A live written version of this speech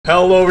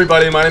Hello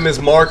everybody, my name is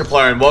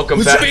Markiplier and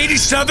welcome back.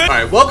 87?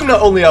 Alright, welcome to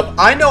Only Up.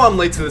 I know I'm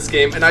late to this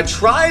game and I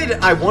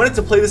wanted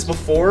to play this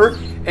before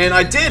and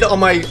I did on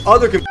my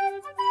other computer.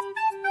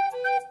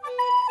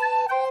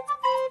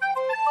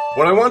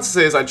 What I want to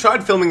say is I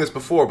tried filming this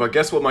before, but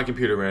guess what my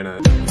computer ran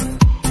at?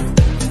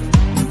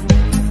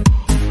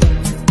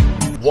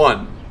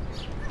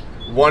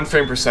 One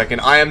frame per second.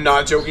 I am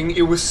not joking.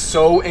 It was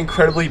so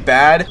incredibly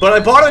bad. But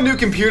I bought a new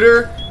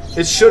computer.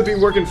 It should be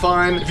working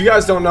fine. If you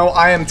guys don't know,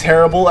 I am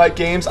terrible at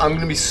games. I'm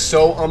gonna be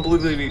so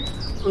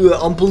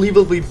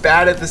unbelievably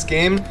bad at this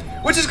game,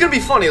 which is gonna be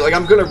funny. Like,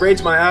 I'm gonna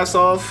rage my ass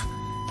off,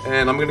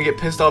 and I'm gonna get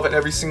pissed off at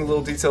every single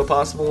little detail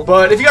possible.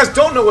 But if you guys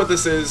don't know what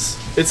this is,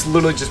 it's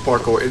literally just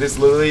parkour. It is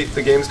literally,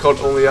 the game's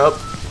called Only Up,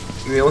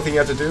 and the only thing you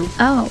have to do,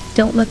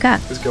 don't look up,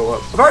 is go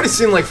up. I've already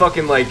seen like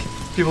fucking like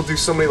people do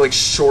so many like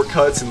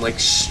shortcuts and like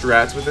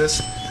strats with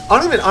this. I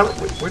don't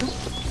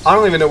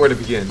even know where to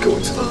begin. Go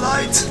into the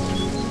light.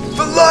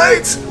 The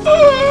light!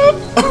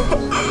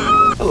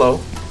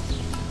 Hello.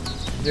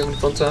 You having a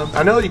fun time?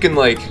 I know you can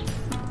like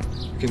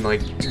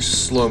do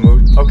slow mo.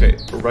 Okay,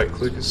 right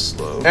click is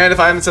slow. And if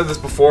I haven't said this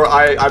before,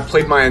 I've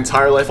played my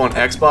entire life on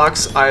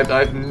Xbox. I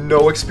have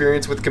no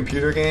experience with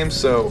computer games,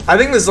 so I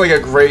think this is like a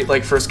great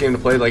like first game to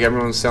play. Like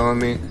everyone's telling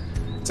me,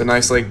 it's a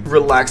nice like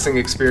relaxing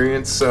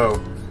experience.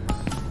 So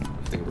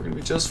I think we're gonna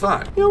be just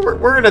fine. You know,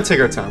 we're gonna take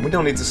our time. We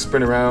don't need to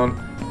sprint around.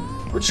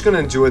 We're just gonna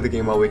enjoy the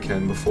game while we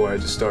can before I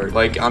just start.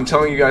 Like, I'm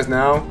telling you guys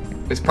now,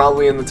 it's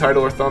probably in the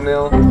title or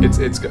thumbnail.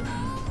 It's good.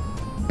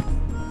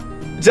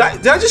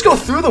 Did I just go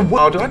through the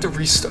wall? Do I have to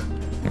restart?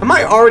 Am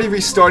I already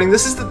restarting?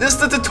 This is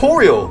the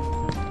tutorial.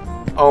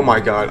 Oh my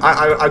god.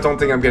 I don't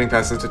think I'm getting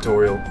past the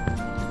tutorial.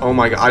 Oh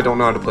my god, I don't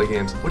know how to play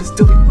games. What is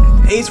W?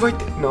 A's right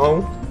there.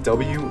 No.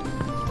 W.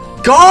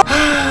 God!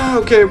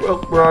 Okay,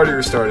 well, we're already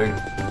restarting.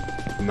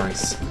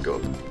 Nice. Go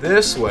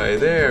this way.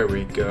 There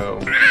we go.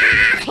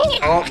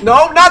 Oh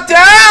no, not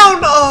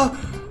down!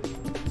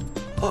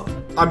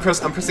 I'm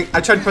pressing.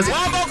 I tried pressing.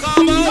 I'm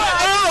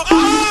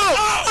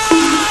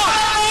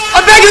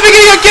back at the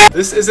beginning again.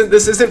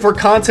 This isn't for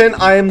content.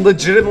 I am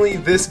legitimately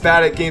this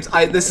bad at games.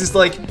 This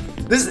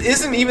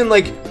isn't even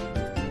like.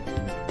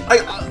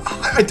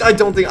 I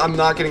don't think I'm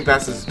not getting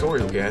past this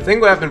tutorial. Okay, I think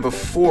what happened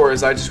before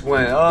is I just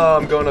went. Oh,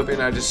 I'm going up and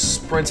I just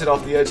sprinted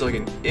off the edge like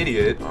an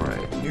idiot. All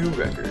right, new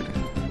record.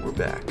 We're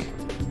back.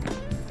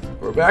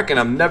 We're back, and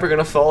I'm never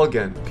gonna fall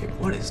again. Okay,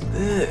 what is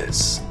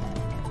this?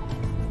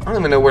 I don't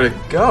even know where to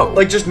go.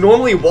 Like, just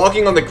normally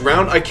walking on the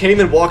ground, I can't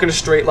even walk in a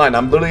straight line.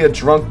 I'm literally a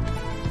drunk.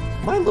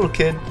 My little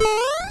kid.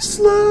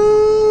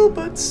 Slow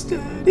but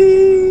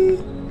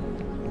steady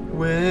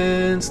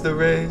wins the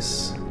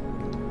race.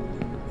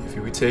 If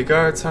we take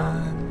our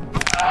time.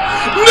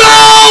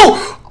 No!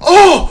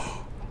 Oh!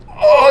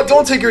 Oh,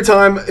 don't take your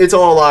time. It's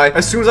all a lie.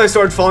 As soon as I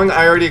started falling,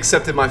 I already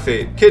accepted my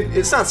fate. Kid,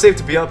 it's not safe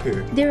to be up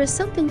here. There is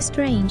something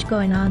strange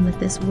going on with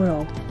this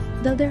world,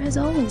 though there has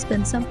always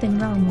been something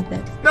wrong with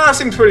it. Nah, it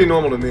seems pretty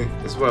normal to me.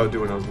 This is what I would do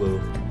when I was little.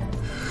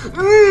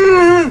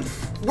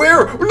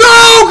 Where? No! Go!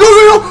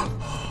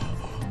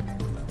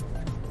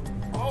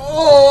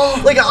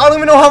 Oh, like, I don't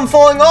even know how I'm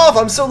falling off.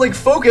 I'm so, like,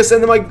 focused,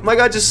 and then my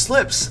guy just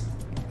slips.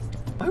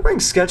 Am I wearing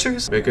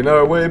Skechers? Making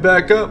our way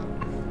back up.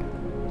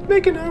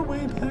 Making our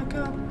way back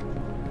up.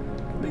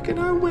 Making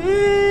our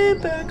way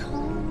back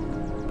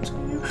home to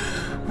you.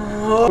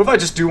 What if I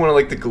just do one of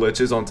like the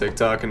glitches on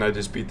TikTok and I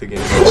just beat the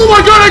game? Oh my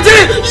god, I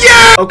did it!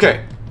 Yeah!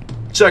 Okay,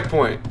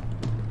 checkpoint.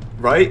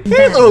 Right?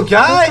 Hey, little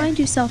guy! Go find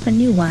yourself a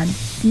new one.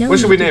 No, what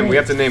should we name him? We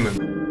have to name him.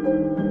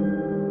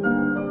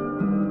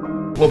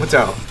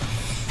 Lopatao.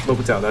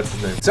 Lopatao, that's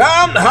his name.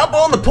 Time to hop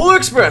on the Polar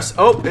Express!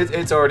 Oh,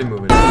 it's already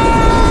moving.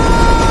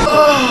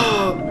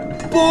 Oh,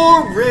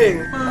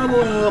 boring.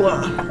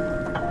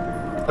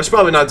 I should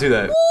probably not do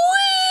that.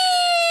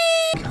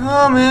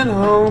 Coming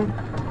home.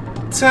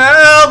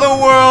 Tell the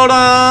world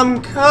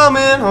I'm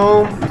coming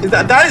home.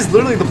 That is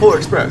literally the Polar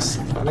Express.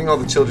 I think all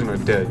the children are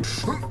dead.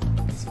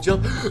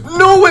 Jump.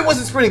 No, it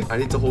wasn't sprinting. I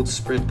need to hold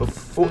sprint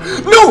before.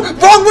 No!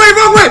 Wrong way!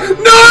 Wrong way!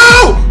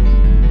 No!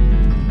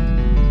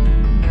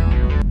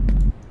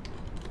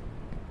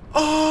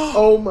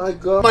 Oh my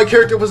god. My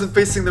character wasn't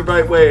facing the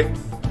right way.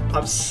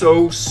 I'm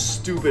so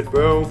stupid,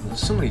 bro. There's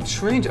so many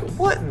trains.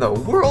 What in the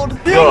world?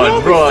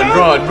 Run.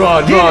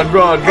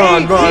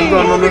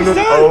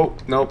 Oh,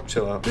 nope,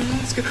 chill out. No,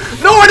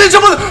 I didn't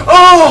jump on the.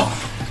 Oh,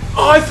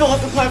 I fell off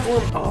the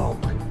platform. Oh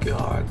my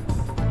god.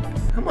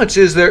 How much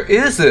is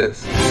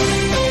this?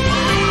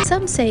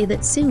 Some say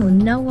that soon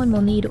no one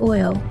will need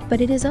oil, but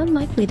it is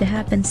unlikely to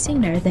happen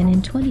sooner than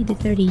in 20 to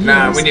 30 years.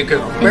 Nah, we need to go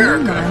to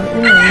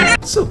America.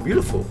 It's so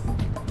beautiful.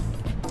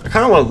 I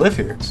kind of want to live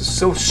here. This is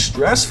so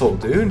stressful,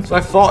 dude. So I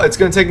thought it's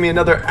going to take me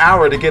another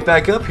hour to get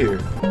back up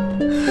here.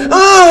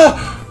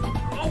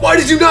 Ah! Why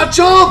did you not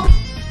jump?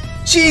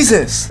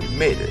 Jesus. We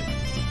made it.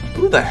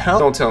 Who the hell?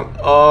 Don't tell me.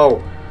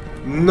 Oh,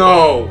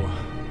 no.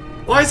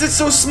 Why is it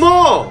so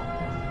small?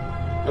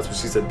 That's what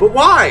she said. But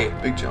why?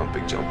 Big jump,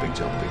 big jump, big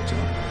jump, big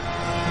jump.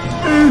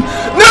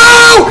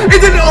 No! It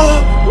didn't.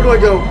 Oh, where do I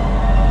go?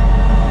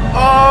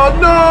 Oh,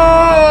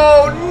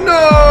 no!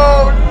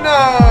 No!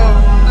 No!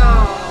 No!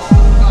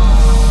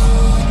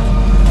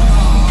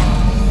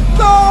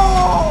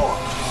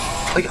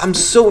 Like, I'm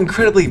so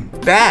incredibly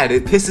bad,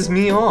 it pisses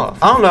me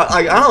off. I don't know,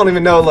 I don't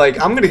even know,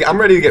 like, I'm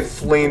ready to get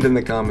flamed in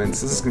the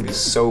comments. This is gonna be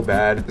so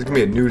bad. There's gonna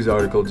be a news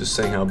article just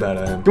saying how bad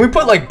I am. Can we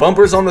put, like,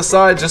 bumpers on the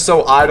side just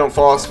so I don't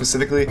fall off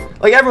specifically?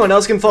 Like, everyone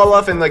else can fall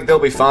off and, like, they'll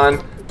be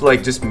fine. But,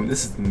 like, just,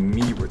 this is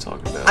me we're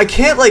talking about. I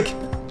can't, like,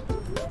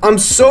 I'm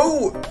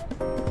so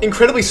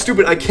incredibly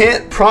stupid. I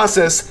can't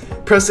process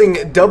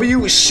pressing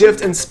W,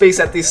 shift, and space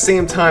at the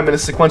same time in a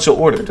sequential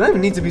order. Do I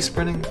even need to be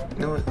sprinting?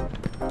 You know what?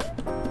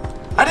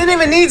 I didn't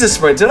even need to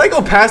sprint. Did I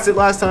go past it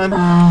last time?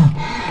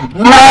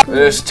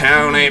 This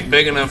town ain't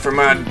big enough for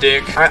my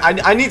dick.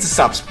 I need to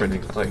stop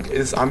sprinting. Like,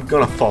 I'm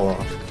gonna fall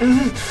off.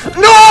 No!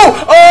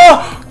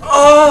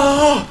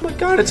 Oh my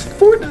god, it's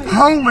Fortnite.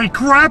 Holy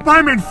crap,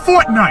 I'm in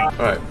Fortnite!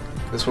 Alright,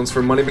 this one's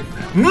for money.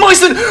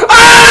 Moisten!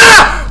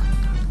 Ah!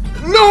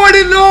 No, I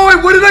didn't know!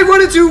 What did I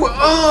run into?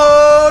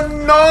 Oh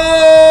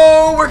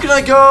no! Where can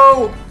I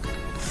go?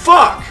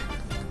 Fuck!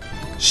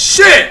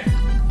 Shit!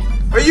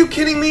 Are you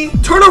kidding me?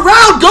 Turn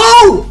around!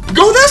 Go!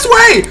 Go this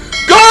way!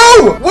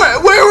 Go!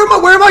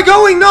 Where am I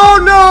going? No,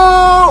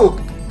 no!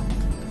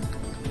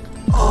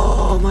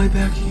 Oh, am I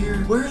back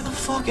here? Where the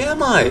fuck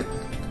am I?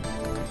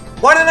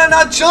 Why did I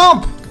not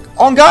jump?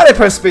 Oh god, I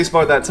pressed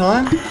spacebar that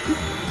time.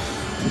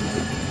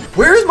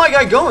 Where is my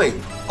guy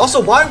going? Also,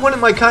 why wouldn't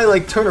my guy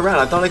like turn around?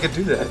 I thought I could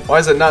do that. Why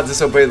does it not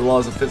disobey the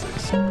laws of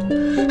physics? How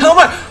am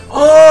I?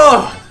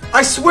 Oh!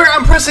 I swear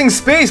I'm pressing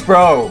space,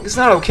 bro. It's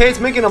not okay. It's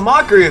making a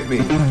mockery of me.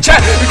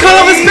 Chat, we cut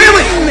off his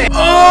family.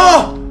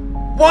 Oh!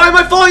 Why am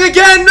I falling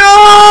again?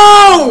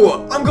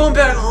 No! I'm going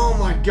back. Oh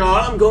my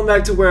god. I'm going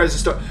back to where I just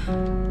started.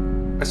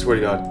 I swear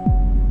to god.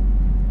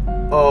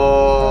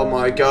 Oh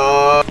my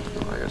god.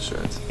 Oh, I got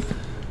shreds.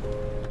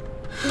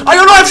 I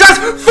don't know I have shreds.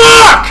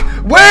 Fuck!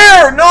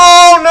 Where?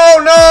 No, no,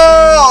 no.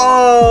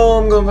 Oh,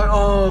 I'm going back.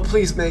 Oh,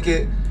 please make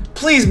it.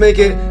 Please make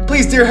it.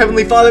 Please, dear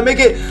Heavenly Father, make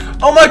it.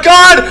 Oh my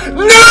god!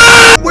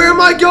 No! Where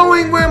am I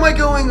going? Where am I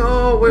going?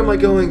 Oh, where am I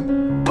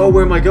going? Oh,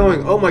 where am I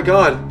going? Oh my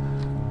god.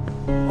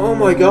 Oh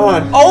my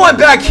god. Oh, I'm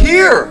back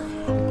here!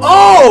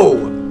 Oh!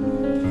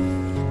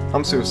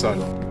 I'm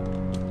suicidal.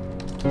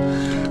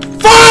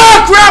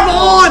 Fuck! Grab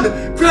on!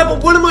 Grab on!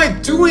 What am I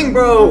doing,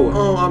 bro?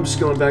 Oh, I'm just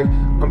going back.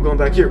 I'm going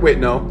back here. Wait,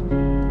 no.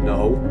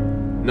 No.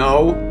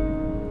 No.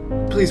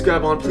 Please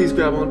grab on. Please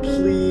grab on.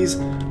 Please.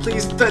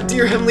 Please, that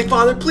dear Heavenly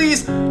Father,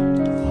 please!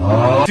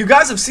 If you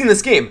guys have seen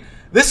this game,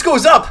 this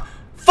goes up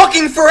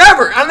fucking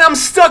forever, and I'm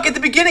stuck at the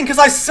beginning because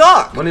I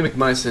suck! Money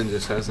McMyson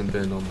just hasn't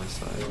been on my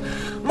side.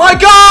 My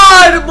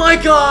god! My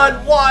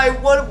god! Why?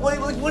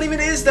 What even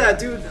is that,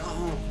 dude?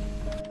 Oh.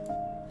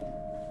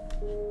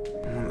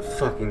 I'm on the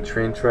fucking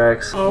train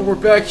tracks. Oh, we're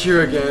back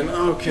here again.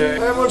 Okay.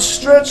 Everyone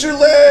stretch your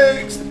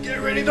legs and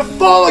get ready to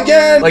fall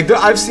again! Like,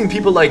 I've seen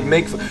people, like,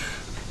 make...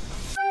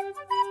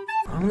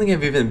 I don't think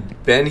I've even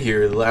been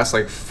here the last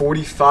like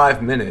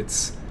 45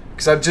 minutes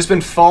because I've just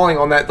been falling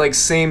on that like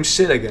same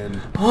shit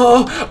again.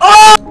 Oh!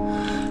 Oh!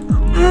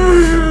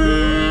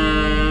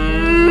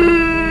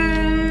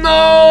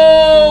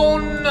 No!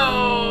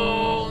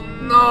 No!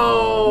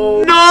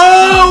 No!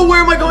 No!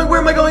 Where am I going? Where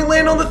am I going?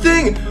 Land on the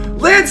thing!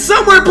 Land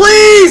somewhere,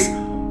 please!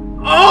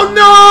 Oh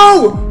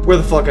no! Where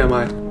the fuck am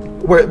I?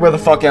 Where the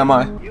fuck am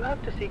I? You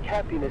have to seek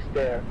happiness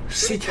there.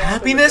 Seek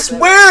happiness?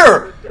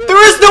 Where?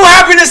 There is no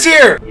happiness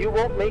here! You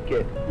won't make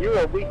it. You're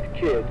a weak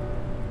kid.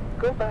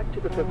 Go back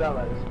to the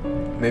favelas.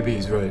 Maybe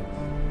he's right.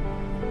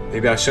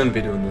 Maybe I shouldn't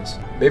be doing this.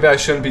 Maybe I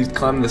shouldn't be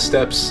climbing the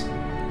steps.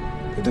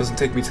 It doesn't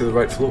take me to the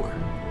right floor.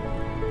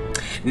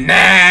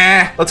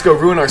 Nah! Let's go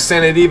ruin our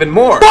sanity even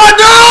more.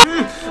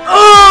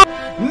 Oh,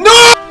 no! No!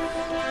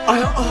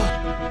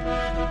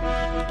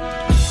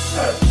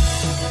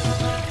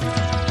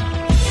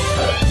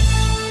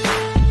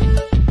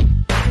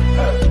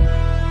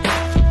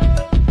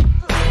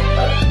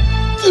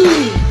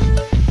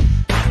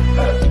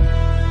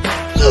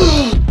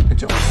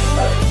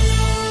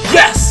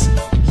 Yes!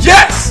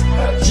 Yes!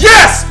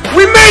 Yes!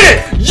 We made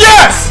it!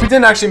 Yes! We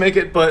didn't actually make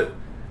it, but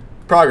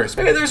progress.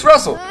 Hey, there's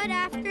Russell. Good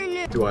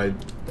afternoon. Do I?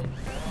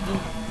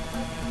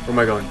 Where am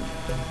I going?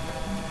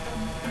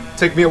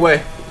 Take me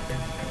away.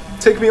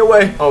 Take me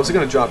away. Oh, is it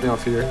gonna drop me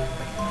off here?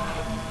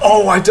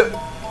 Oh,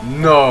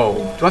 no.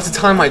 Do I have to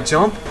time my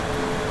jump?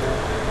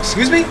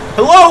 Excuse me?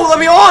 Hello? Let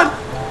me on!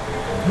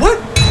 What?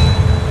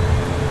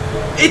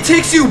 It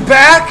takes you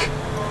back?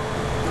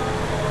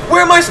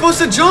 Where am I supposed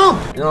to jump?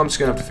 You know, I'm just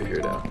gonna have to figure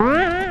it out.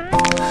 No!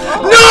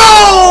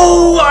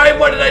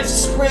 Why did I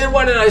sprint?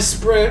 Why did I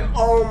sprint?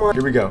 Oh my.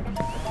 Here we go.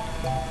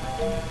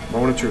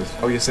 Moment of truth.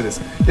 Oh, yes it is.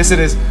 Yes it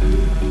is.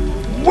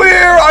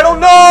 Where? I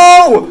don't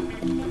know!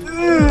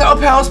 Up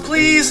house,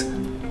 please!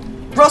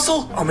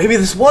 Russell? Oh, maybe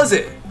this was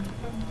it.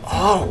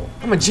 Oh,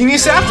 I'm a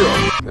genius after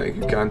all. Thank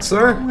you, kind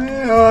sir.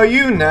 Where are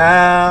you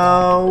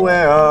now?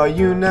 Where are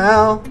you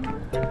now?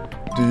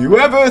 Do you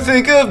ever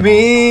think of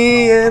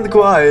me in the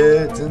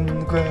quiet and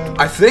the crowd?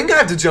 I think I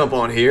have to jump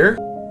on here.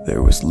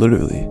 There was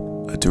literally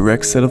a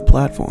direct set of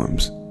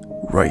platforms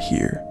right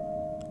here.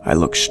 I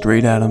looked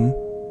straight at them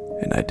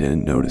and I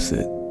didn't notice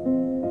it.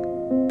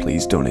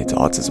 Please donate to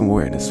Autism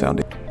Awareness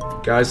Foundation.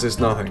 Guys, there's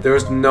nothing.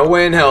 There's no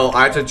way in hell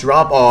I have to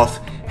drop off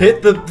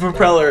hit the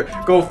propeller,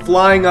 go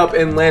flying up,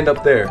 and land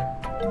up there.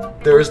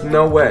 There is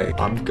no way.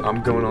 I'm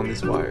going on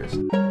these wires.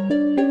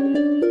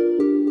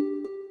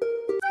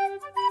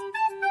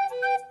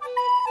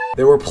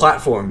 There were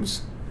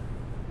platforms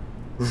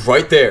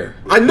right there.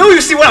 I know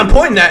you see what I'm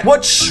pointing at.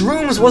 What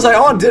shrooms was I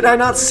on? Did I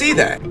not see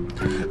that?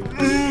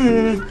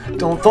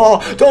 Don't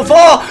fall. Don't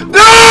fall.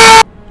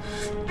 No!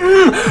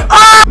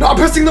 No, I'm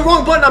pressing the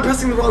wrong button. I'm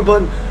pressing the wrong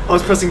button. I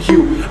was pressing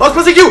Q. I was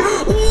pressing Q.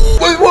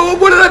 Wait,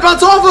 what did I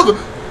bounce off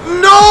of?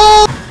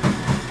 No!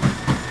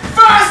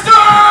 Faster!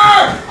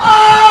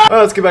 Ah!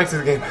 Alright, let's get back to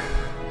the game.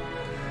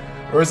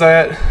 Where was I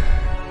at?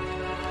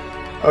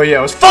 Oh yeah,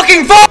 I was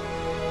fucking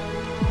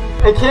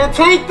I can't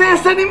take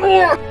this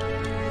anymore!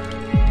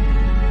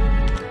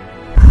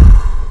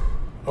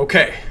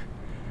 Okay.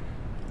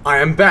 I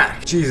am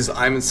back. Jesus,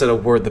 I haven't said a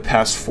word the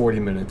past 40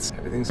 minutes.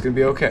 Everything's gonna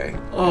be okay.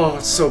 Oh,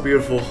 it's so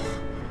beautiful.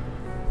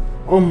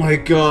 Oh my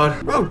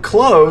god. Oh,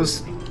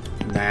 clothes?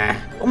 Nah.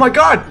 Oh my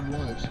god!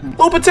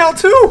 Lopatel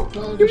too!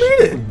 You made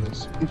it!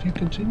 If you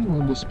continue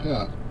on this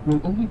path, will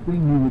only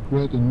bring you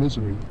regret and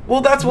misery.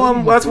 Well, that's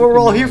what we're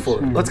all here for.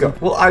 Let's go.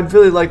 Well, I'd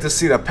really like to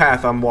see the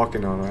path I'm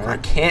walking on. Right? I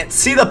can't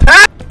see the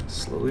path!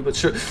 Slowly but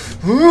sure.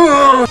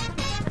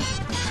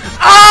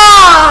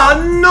 Ah!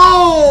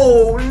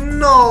 No!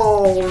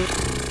 No!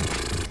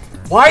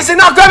 Why is it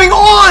not grabbing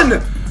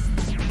on?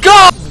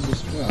 God!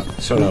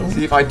 Shut up.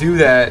 See, if I do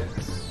that...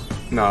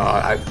 No,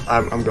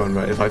 I'm going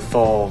right. If I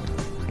fall,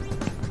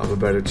 I have a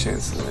better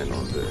chance to land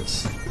on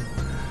this.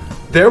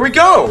 There we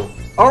go!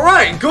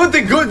 Alright,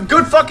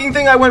 good fucking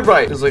thing I went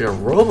right. There's like a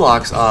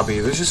Roblox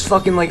obby. There's just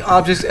fucking like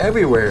objects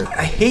everywhere.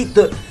 I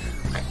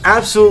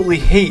absolutely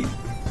hate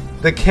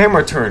the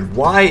camera turn.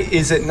 Why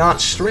is it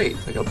not straight?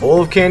 Like a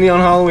bowl of candy on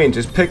Halloween,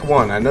 just pick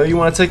one. I know you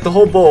want to take the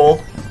whole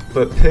bowl,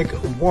 but pick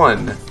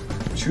one.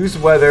 Choose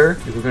whether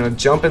you're gonna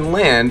jump and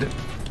land,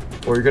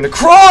 or you're gonna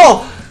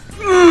crawl!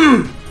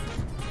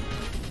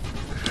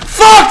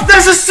 Fuck!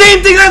 That's the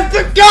same thing I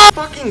forgot!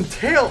 Fucking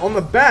tail on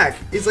the back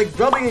is like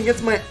rubbing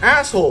against my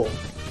asshole.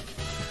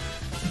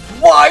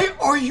 Why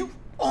are you?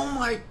 Oh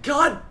my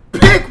god!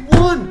 Pick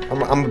one!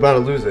 I'm about to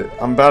lose it.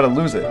 I'm about to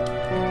lose it.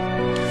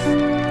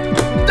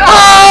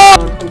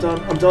 Ah! I'm done.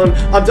 I'm done.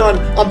 I'm done.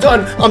 I'm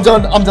done. I'm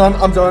done. I'm done.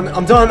 I'm done.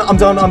 I'm done. I'm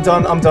done. I'm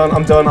done. I'm done.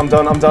 I'm done. I'm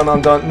done. I'm done.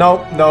 I'm done.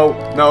 No. No.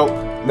 No.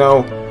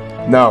 No.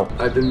 No.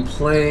 I've been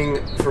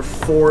playing for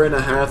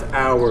 4.5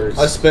 hours.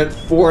 I spent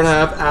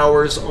 4.5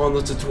 hours on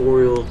the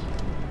tutorial.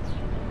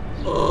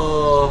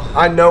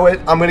 I know it.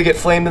 I'm gonna get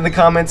flamed in the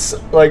comments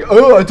like,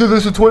 oh, I did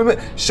this for 20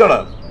 minutes. Shut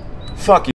up. Fuck you.